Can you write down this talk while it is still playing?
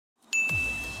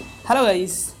Hello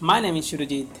guys, my name is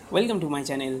Surajit. Welcome to my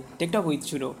channel tech talk with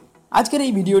সুরো। আজকের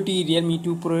এই ভিডিওটি Realme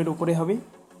 2 pro এর উপরে হবে।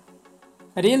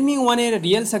 রিয়েলমি ওয়ানের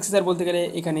রিয়েল সাকসেসার বলতে গেলে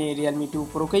এখানে রিয়েলমি 2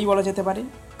 প্রোকেই বলা যেতে পারে,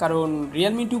 কারণ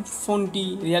রিয়েলমি 2 ফোনটি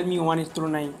রিয়েলমি ওয়ানের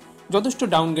তুলনায় যথেষ্ট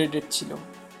ডাউনগ্রেডেড ছিল।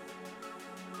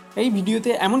 এই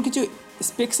ভিডিওতে এমন কিছু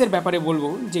স্পেক্সের ব্যাপারে বলবো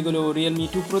যেগুলো রিয়েলমি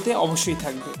 2 প্রোতে অবশ্যই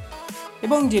থাকবে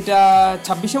এবং যেটা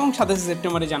 26 এবং 27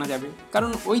 সেপ্টেম্বরে জানা যাবে,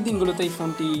 কারণ ওই দিনগুলোতে এই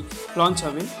ফোনটি লঞ্চ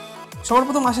হবে। সবার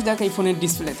প্রথম আসা যাক এই ফোনের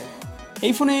ডিসপ্লেতে।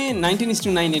 এই ফোনে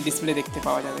 19:9 ডিসপ্লে দেখতে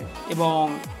পাওয়া যাবে এবং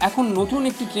এখন নতুন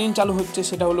একটি ট্রেন্ড চালু হচ্ছে,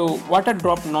 সেটা হলো ওয়াটার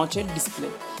ড্রপ নচের ডিসপ্লে।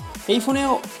 এই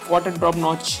ফোনেও ওয়াটার ড্রপ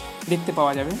নচ দেখতে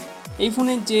পাওয়া যাবে। এই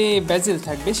ফোনের যে বেজেল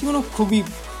থাকবে সেগুলো খুবই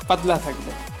পাতলা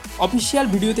থাকবে। অফিসিয়াল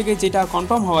ভিডিও থেকে যেটা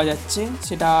কনফার্ম হওয়া যাচ্ছে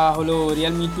সেটা হলো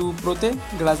রিয়েলমি 2 প্রোতে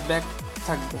গ্লাস ব্যাক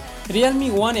থাকবে। রিয়েলমি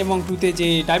 1 এবং 2তে যে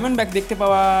ডায়মন্ড ব্যাক দেখতে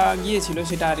পাওয়া গিয়েছিল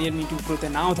সেটা রিয়েলমি 2 প্রোতে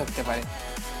নাও থাকতে পারে।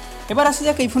 এবার আসা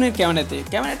যাক এই ফোনের ক্যামেরাতে।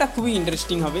 ক্যামেরাটা খুবই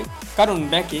ইন্টারেস্টিং হবে, কারণ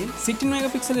ব্যাকে 16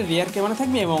 মেগাপিক্সেলের রিয়ার ক্যামেরা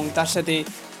থাকবে এবং তার সাথে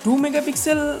 2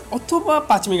 মেগাপিক্সেল অথবা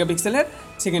 5 মেগাপিক্সেলের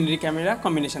সেকেন্ডারি ক্যামেরা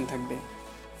কম্বিনেশন থাকবে।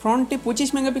 ফ্রন্টে 25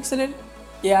 মেগাপিক্সেলের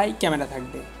এআই ক্যামেরা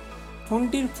থাকবে।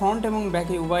 ফোনটির ফ্রন্ট এবং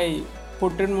ব্যাকে উভয়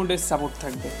পোর্ট্রেট মোডের সাপোর্ট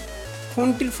থাকবে।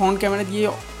 ফোনটির ফ্রন্ট ক্যামেরা দিয়ে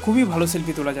খুবই ভালো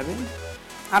সেলফি তোলা যাবে।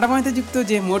 আরামাইতে যুক্ত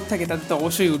যে মোড থাকে তাতে তো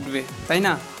অবশ্যই উঠবে, তাই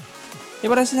না?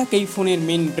 এবার আসা যাক এই ফোনের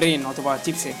মেন ব্রেন অথবা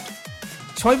চিপসেট।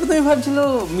 সবাই প্রথমে ভাবছিল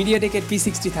মিডিয়াটেকের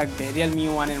P60 থাকবে রিয়েলমি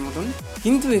ওয়ানের মতন,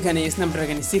 কিন্তু এখানে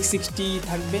স্ন্যাপড্রাগন 660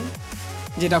 থাকবে,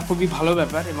 যেটা খুবই ভালো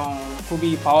ব্যাপার এবং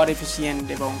খুবই পাওয়ার এফিসিয়েন্ট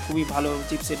এবং খুবই ভালো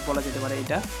চিপসেট বলা যেতে পারে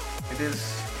এটা। It is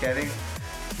carrying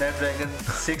Snapdragon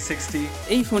 660.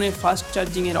 এই ফোনে ফাস্ট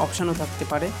চার্জিংয়ের অপশানও থাকতে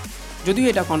পারে, যদিও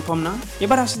এটা কনফার্ম না।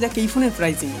 এবার আসা যাক এই ফোনের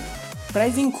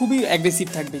প্রাইজিং খুবই অ্যাগ্রেসিভ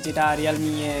থাকবে, যেটা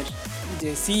রিয়েলমি এর যে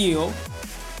সিইও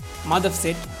মাধব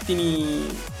সেট তিনি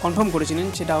কনফার্ম করেছিলেন।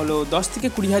 সেটা হলো 10 থেকে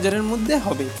 20 হাজারের মধ্যে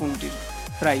হবে ফোনটির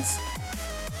price.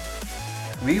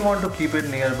 We want to keep it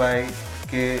nearby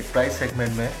के प्राइस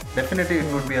सेगमेंट में definitely it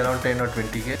would be around 10 और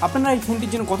 20 के। আপনারা এই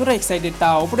ফোনটির জন্য কতটা এক্সাইটেড তা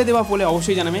ওপরে দেওয়া বলে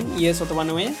অবশ্যই জানাবেন, ইয়েস অথবা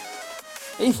নোয়ে।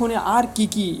 এই ফোনে আর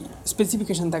কি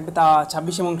স্পেসিফিকেশান থাকবে তা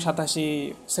 26 এবং 27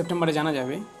 সেপ্টেম্বরে জানা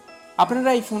যাবে। আপনারা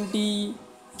এই ফোনটি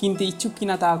কিনতে ইচ্ছুক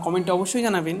কিনা তা কমেন্টে অবশ্যই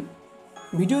জানাবেন।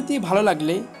 ভিডিওটি ভালো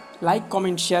লাগলে লাইক,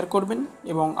 কমেন্ট, শেয়ার করবেন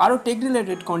এবং আরও টেক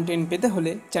রিলেটেড কন্টেন্ট পেতে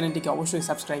হলে চ্যানেলটিকে অবশ্যই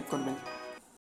সাবস্ক্রাইব করবেন।